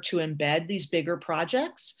harder to embed these bigger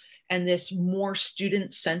projects and this more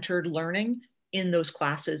student-centered learning in those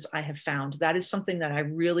classes. I have found that is something that I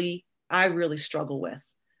really struggle with,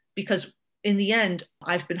 because in the end,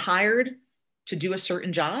 I've been hired to do a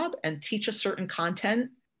certain job and teach a certain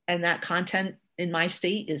content. And that content in my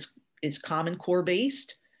state is Common Core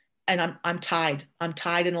based. And I'm tied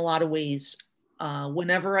in a lot of ways.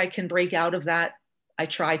 Whenever I can break out of that, I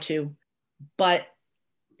try to. But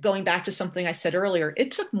going back to something I said earlier,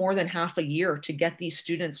 it took more than half a year to get these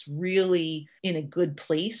students really in a good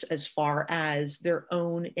place as far as their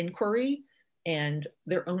own inquiry and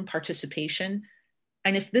their own participation.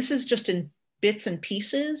 And if this is just in bits and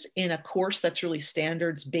pieces in a course that's really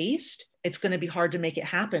standards based, it's going to be hard to make it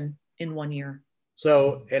happen in 1 year.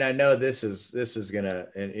 So, and I know this is gonna,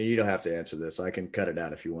 and you don't have to answer this, I can cut it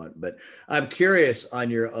out if you want, but I'm curious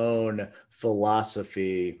on your own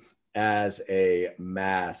philosophy as a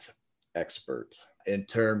math expert in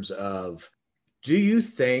terms of, do you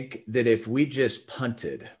think that if we just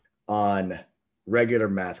punted on regular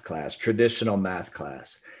math class, traditional math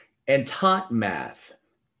class, and taught math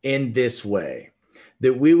in this way,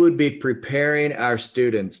 that we would be preparing our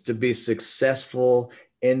students to be successful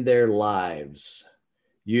in their lives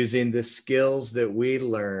using the skills that we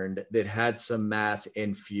learned that had some math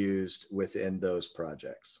infused within those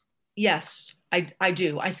projects? Yes, I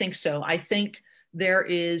do. I think so. I think there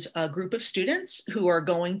is a group of students who are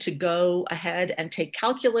going to go ahead and take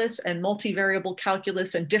calculus and multivariable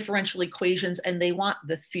calculus and differential equations, and they want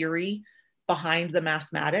the theory behind the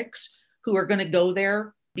mathematics, who are going to go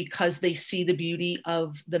there because they see the beauty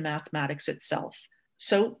of the mathematics itself.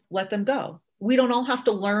 So let them go. We don't all have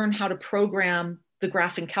to learn how to program the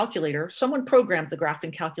graphing calculator. Someone programmed the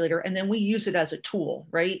graphing calculator, and then we use it as a tool,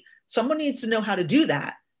 right? Someone needs to know how to do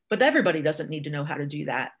that, but everybody doesn't need to know how to do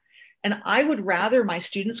that. And I would rather my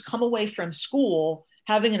students come away from school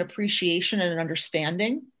having an appreciation and an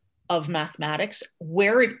understanding of mathematics,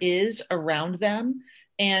 where it is around them,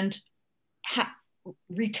 and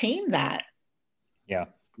retain that. Yeah.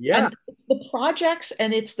 Yeah. And it's the projects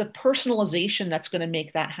and it's the personalization that's going to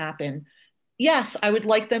make that happen. Yes, I would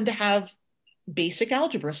like them to have basic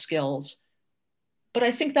algebra skills, but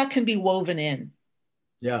I think that can be woven in.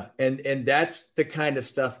 Yeah, and that's the kind of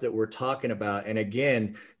stuff that we're talking about. And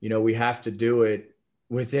again, we have to do it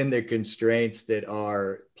within the constraints that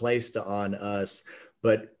are placed on us.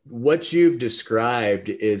 But what you've described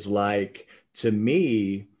is like, to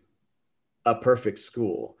me, a perfect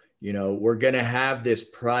school. We're going to have this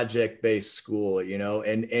project-based school,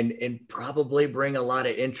 and probably bring a lot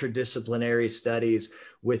of interdisciplinary studies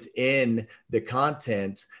within the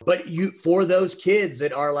content. But for those kids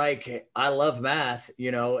that are like, I love math,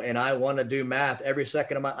 and I want to do math every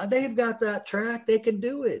second of my, they've got that track, they can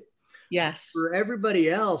do it. Yes. For everybody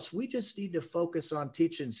else, we just need to focus on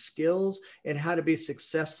teaching skills and how to be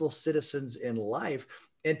successful citizens in life.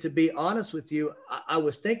 And to be honest with you, I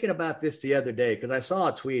was thinking about this the other day because I saw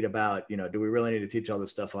a tweet about, do we really need to teach all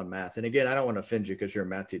this stuff on math? And again, I don't want to offend you because you're a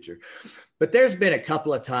math teacher, but there's been a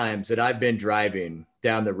couple of times that I've been driving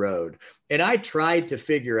down the road and I tried to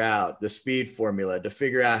figure out the speed formula to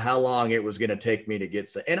figure out how long it was going to take me to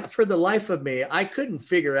get. And for the life of me, I couldn't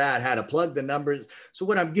figure out how to plug the numbers. So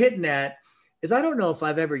what I'm getting at is I don't know if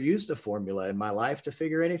I've ever used a formula in my life to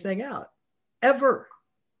figure anything out, ever.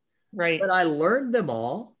 Right. But I learned them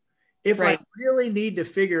all. If I really need to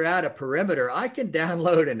figure out a perimeter, I can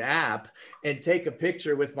download an app and take a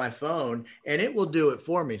picture with my phone and it will do it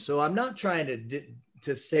for me. So I'm not trying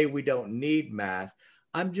to say we don't need math.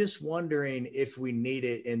 I'm just wondering if we need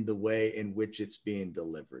it in the way in which it's being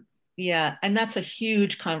delivered. Yeah. And that's a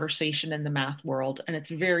huge conversation in the math world, and it's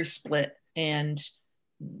very split. And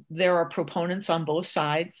there are proponents on both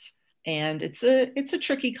sides, and it's a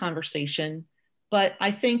tricky conversation. But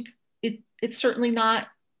I think it's certainly not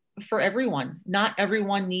for everyone. Not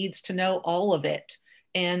everyone needs to know all of it.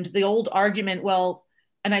 And the old argument, well,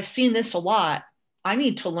 and I've seen this a lot, I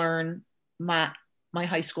need to learn my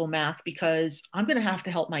high school math because I'm going to have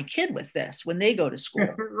to help my kid with this when they go to school.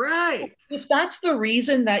 Right. If that's the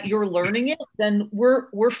reason that you're learning it, then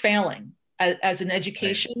we're failing as an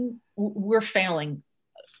education. Right. We're failing.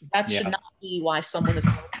 That should not be why someone is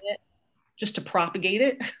learning it, just to propagate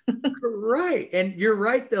it. Right. And you're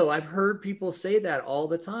right, though. I've heard people say that all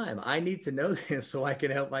the time. I need to know this so I can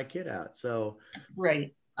help my kid out. So,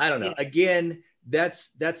 right. I don't know. Yeah. Again,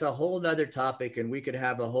 that's a whole nother topic, and we could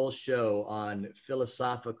have a whole show on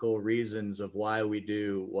philosophical reasons of why we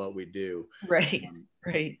do what we do. Right.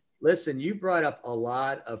 Right. Listen, you brought up a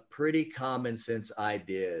lot of pretty common sense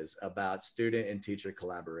ideas about student and teacher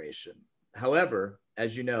collaboration. However,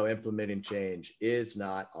 as you know, implementing change is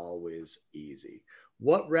not always easy.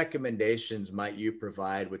 What recommendations might you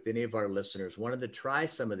provide with any of our listeners wanting to try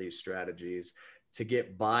some of these strategies to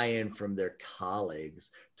get buy-in from their colleagues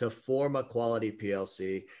to form a quality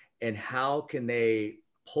PLC? And how can they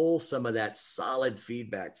pull some of that solid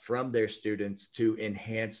feedback from their students to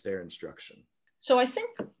enhance their instruction? So I think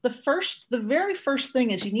the very first thing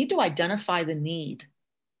is you need to identify the need.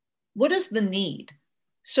 What is the need?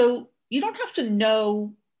 So you don't have to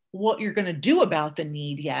know what you're going to do about the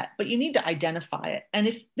need yet, but you need to identify it. And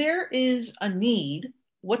if there is a need,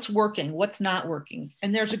 what's working, what's not working,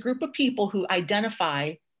 and there's a group of people who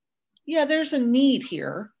identify, yeah, there's a need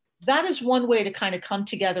here, that is one way to kind of come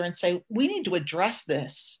together and say, we need to address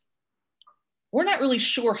this. We're not really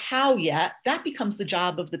sure how yet. That becomes the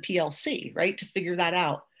job of the PLC, right? To figure that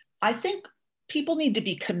out. I think people need to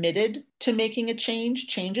be committed to making a change.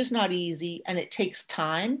 Change is not easy, and it takes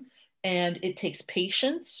time. And it takes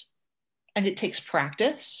patience and it takes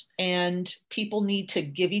practice, and people need to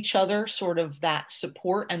give each other sort of that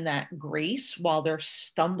support and that grace while they're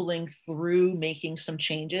stumbling through making some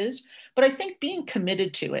changes. But I think being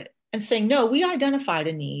committed to it and saying, no, we identified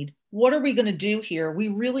a need. What are we going to do here? We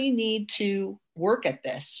really need to work at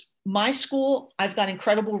this. My school, I've got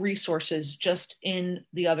incredible resources just in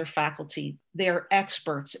the other faculty. They're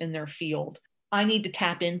experts in their field. I need to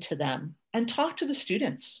tap into them and talk to the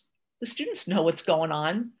students. The students know what's going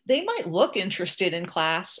on. They might look interested in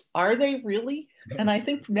class. Are they really? And I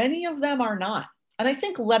think many of them are not. And I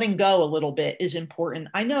think letting go a little bit is important.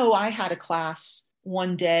 I know I had a class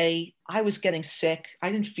one day. I was getting sick.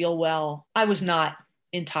 I didn't feel well. I was not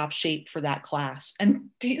in top shape for that class. And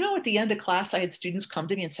do you know, at the end of class, I had students come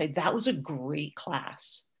to me and say, that was a great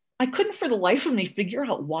class. I couldn't for the life of me figure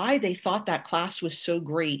out why they thought that class was so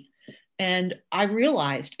great. And I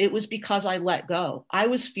realized it was because I let go. I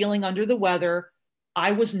was feeling under the weather.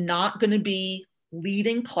 I was not going to be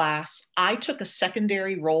leading class. I took a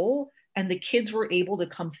secondary role, and the kids were able to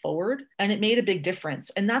come forward, and it made a big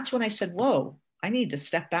difference. And that's when I said, whoa, I need to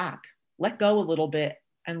step back, let go a little bit,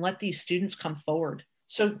 and let these students come forward.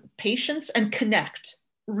 So patience and connect,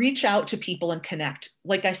 reach out to people and connect.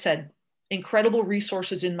 Like I said, incredible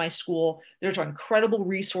resources in my school. There's incredible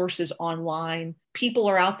resources online. People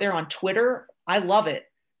are out there on Twitter. I love it.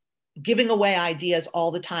 giving away ideas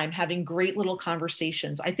all the time, having great little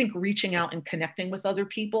conversations. I think reaching out and connecting with other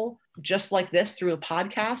people, just like this through a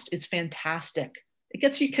podcast, is fantastic. It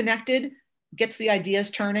gets you connected, gets the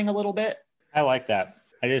ideas turning a little bit. I like that.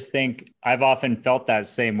 I just think I've often felt that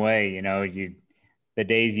same way. The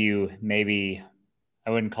days you maybe,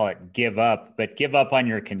 I wouldn't call it give up, but give up on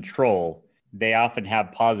your control, they often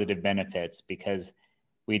have positive benefits because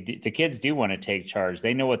the kids do want to take charge.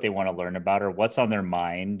 They know what they want to learn about or what's on their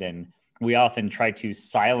mind. And we often try to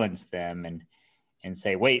silence them and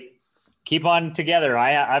say, wait, keep on together.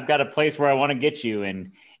 I've got a place where I want to get you.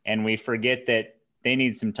 And we forget that they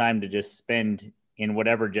need some time to just spend in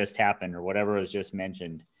whatever just happened or whatever was just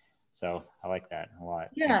mentioned. So I like that a lot.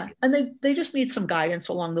 Yeah. And they just need some guidance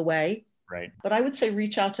along the way. Right. But I would say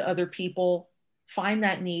reach out to other people, find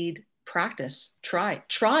that need, practice, try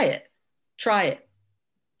it. Right.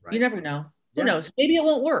 You never know. Who knows? Maybe it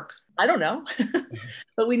won't work. I don't know.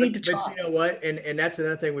 But we need to try. But you know what? And that's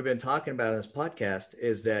another thing we've been talking about on this podcast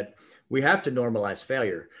is that we have to normalize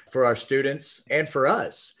failure for our students and for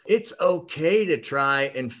us. It's okay to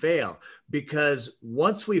try and fail, because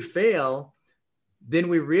once we fail, then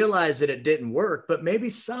we realize that it didn't work, but maybe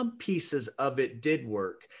some pieces of it did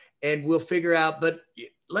work. And we'll figure out, but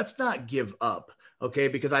let's not give up. Okay,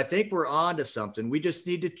 because I think we're on to something. We just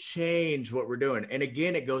need to change what we're doing. And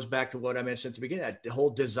again, it goes back to what I mentioned at the beginning, that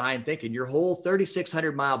whole design thinking. Your whole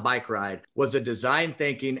 3,600-mile bike ride was a design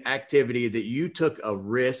thinking activity that you took a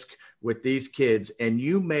risk with these kids and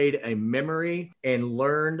you made a memory and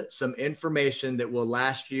learned some information that will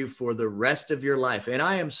last you for the rest of your life. And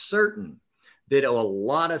I am certain that a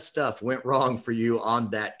lot of stuff went wrong for you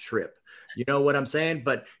on that trip. You know what I'm saying?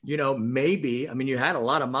 But, maybe, you had a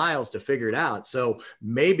lot of miles to figure it out. So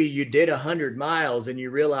maybe you did 100 miles and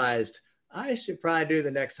you realized I should probably do the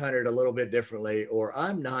next 100 a little bit differently, or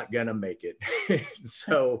I'm not going to make it.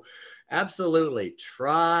 So absolutely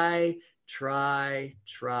try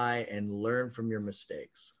and learn from your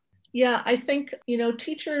mistakes. Yeah, I think,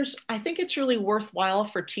 teachers, I think it's really worthwhile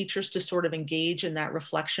for teachers to sort of engage in that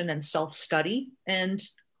reflection and self-study. And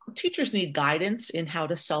teachers need guidance in how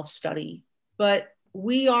to self-study, but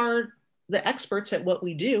we are the experts at what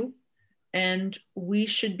we do, and we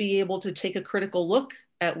should be able to take a critical look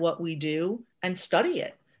at what we do and study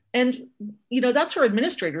it. And, that's where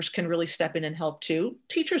administrators can really step in and help too.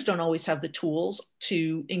 Teachers don't always have the tools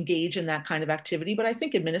to engage in that kind of activity, but I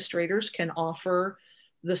think administrators can offer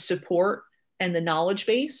the support and the knowledge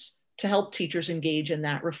base to help teachers engage in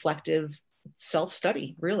that reflective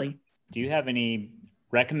self-study, really. Do you have any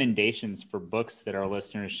recommendations for books that our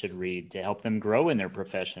listeners should read to help them grow in their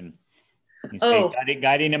profession? You say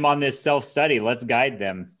guiding them on this self-study. Let's guide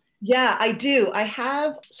them. Yeah, I do. I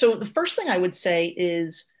have. So the first thing I would say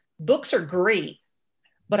is books are great,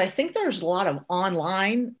 but I think there's a lot of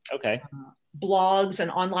online blogs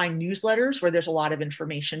and online newsletters where there's a lot of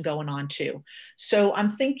information going on too. So I'm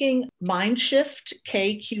thinking Mindshift,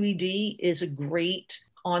 KQED, is a great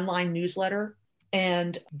online newsletter,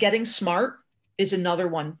 and Getting Smart is another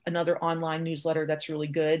online newsletter that's really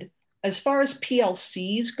good. As far as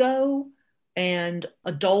PLCs go and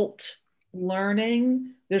adult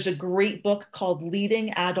learning, there's a great book called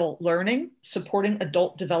Leading Adult Learning, Supporting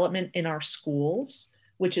Adult Development in Our Schools,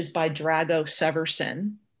 which is by Drago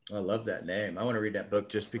Severson. I love that name. I want to read that book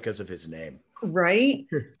just because of his name. Right?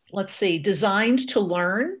 Let's see. Designed to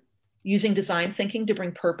Learn, Using Design Thinking to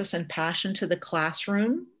Bring Purpose and Passion to the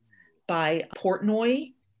Classroom by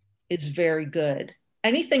Portnoy is very good.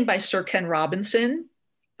 Anything by Sir Ken Robinson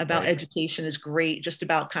about education is great, just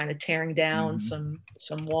about kind of tearing down some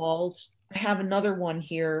walls. I have another one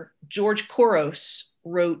here. George Couros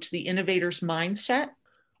wrote The Innovator's Mindset.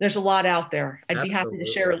 There's a lot out there. I'd be happy to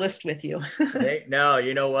share a list with you. No,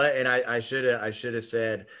 you know what? And I should have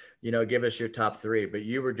said, give us your top 3, but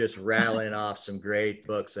you were just rattling off some great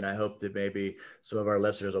books. And I hope that maybe some of our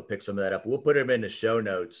listeners will pick some of that up. We'll put them in the show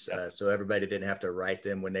notes so everybody didn't have to write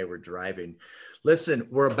them when they were driving. Listen,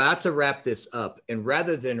 we're about to wrap this up. And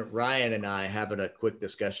rather than Ryan and I having a quick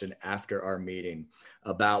discussion after our meeting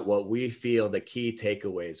about what we feel the key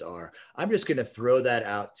takeaways are, I'm just going to throw that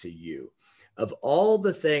out to you. Of all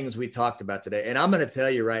the things we talked about today, and I'm going to tell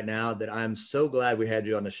you right now that I'm so glad we had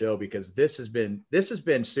you on the show, because this has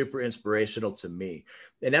been super inspirational to me.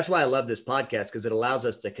 And that's why I love this podcast, because it allows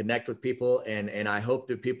us to connect with people. And I hope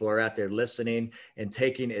that people are out there listening and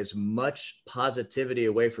taking as much positivity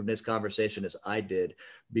away from this conversation as I did,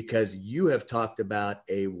 because you have talked about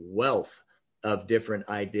a wealth of different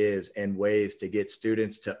ideas and ways to get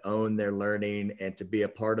students to own their learning and to be a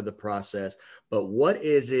part of the process. But what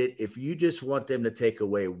is it, if you just want them to take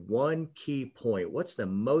away one key point, what's the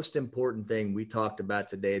most important thing we talked about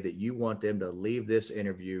today that you want them to leave this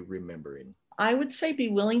interview remembering? I would say be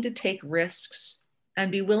willing to take risks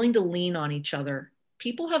and be willing to lean on each other.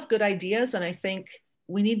 People have good ideas, and I think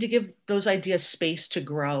we need to give those ideas space to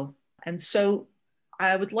grow. And so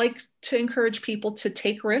I would like to encourage people to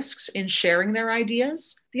take risks in sharing their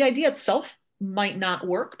ideas. The idea itself might not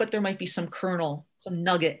work, but there might be some kernel, some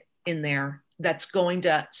nugget in there that's going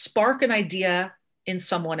to spark an idea in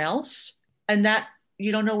someone else, and that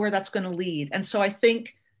you don't know where that's going to lead. And so I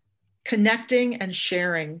think connecting and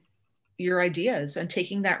sharing your ideas and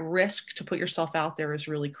taking that risk to put yourself out there is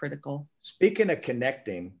really critical. Speaking of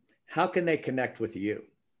connecting, how can they connect with you?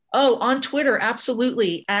 Oh, on Twitter,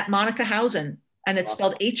 absolutely, at Monica Housen. And it's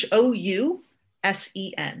spelled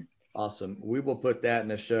Housen. Awesome. We will put that in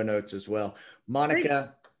the show notes as well. Monica, great.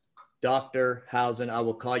 Dr. Housen, I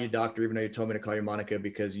will call you doctor, even though you told me to call you Monica,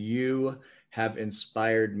 because you have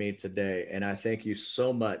inspired me today. And I thank you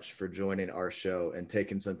so much for joining our show and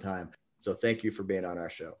taking some time. So thank you for being on our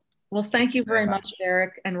show. Well, thank you very much,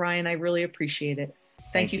 Eric and Ryan. I really appreciate it.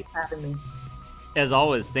 Thank you for having me. As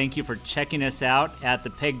always, thank you for checking us out at The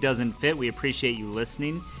Peg Doesn't Fit. We appreciate you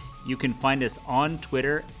listening. You can find us on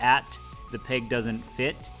Twitter at The Peg Doesn't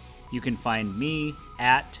Fit. You can find me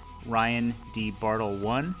at Ryan D. Bartle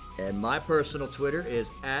 1. And my personal Twitter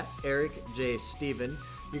is at Eric J. Steven.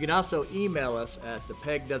 You can also email us at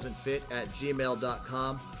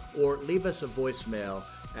thepegdoesn'tfit@gmail.com or leave us a voicemail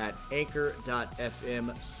at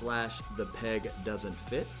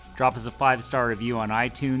anchor.fm/thepegdoesn'tfit. Drop us a 5-star review on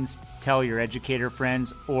iTunes. Tell your educator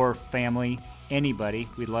friends or family, anybody.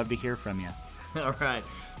 We'd love to hear from you. All right.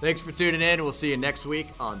 Thanks for tuning in. We'll see you next week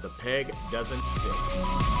on The Peg Doesn't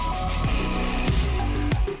Fit.